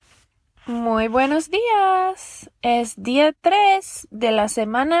Muy buenos días. Es día 3 de la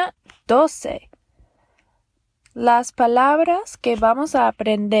semana 12. Las palabras que vamos a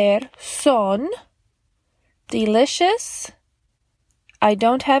aprender son delicious, I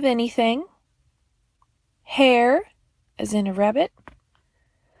don't have anything, hare, as in a rabbit,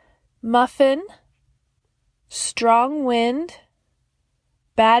 muffin, strong wind,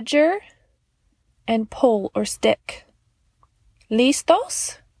 badger, and pole or stick.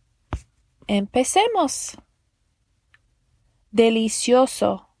 ¿Listos? Empecemos.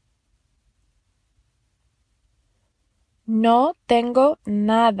 Delicioso. No tengo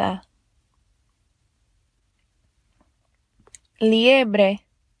nada. Liebre.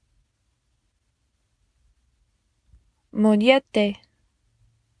 Mollete.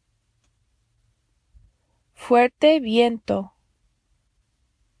 Fuerte viento.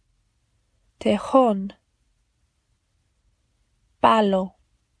 Tejón. Palo.